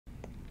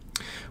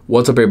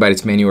What's up everybody,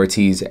 it's Manny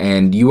Ortiz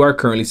and you are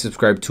currently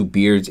subscribed to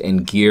Beards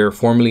and Gear,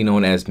 formerly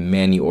known as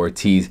Manny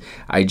Ortiz.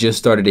 I just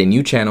started a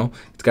new channel.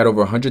 It's got over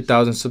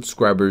 100,000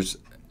 subscribers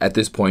at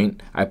this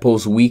point. I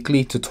post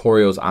weekly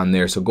tutorials on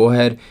there, so go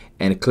ahead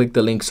and click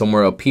the link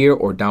somewhere up here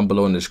or down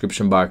below in the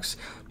description box.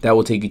 That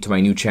will take you to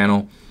my new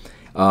channel.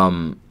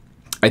 I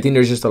think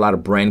there's just a lot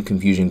of brand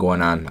confusion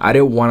going on. I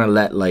didn't want to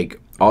let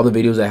all the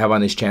videos I have on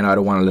this channel, I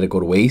don't want to let it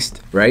go to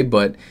waste, right?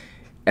 But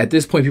at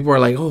this point, people are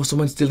like, oh,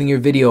 someone's stealing your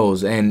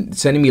videos and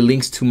sending me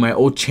links to my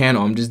old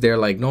channel. I'm just there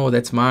like, no,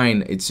 that's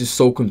mine. It's just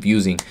so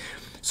confusing.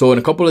 So in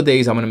a couple of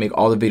days, I'm going to make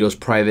all the videos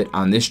private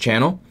on this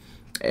channel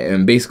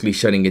and basically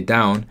shutting it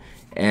down.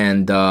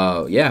 And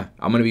yeah,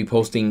 I'm going to be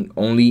posting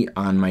only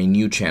on my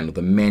new channel,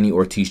 the Manny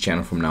Ortiz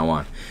channel from now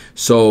on.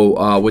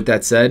 So with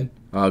that said,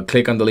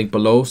 click on the link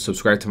below,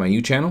 subscribe to my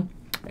new channel,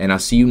 and I'll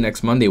see you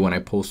next Monday when I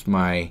post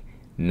my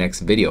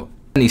next video.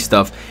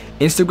 Stuff.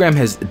 Instagram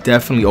has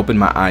definitely opened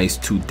my eyes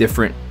to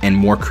different and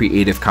more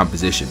creative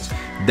compositions.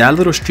 That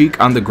little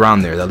streak on the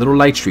ground there, that little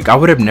light streak, I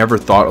would have never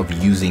thought of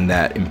using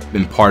that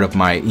in part of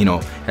my,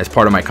 as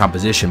part of my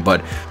composition,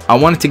 but I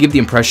wanted to give the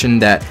impression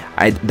that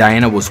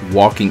Diana was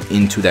walking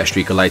into that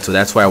streak of light, so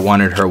that's why I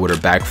wanted her with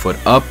her back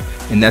foot up,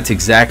 and that's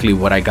exactly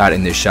what I got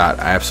in this shot.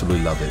 I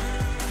absolutely love it.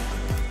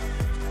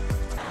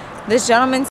 This gentleman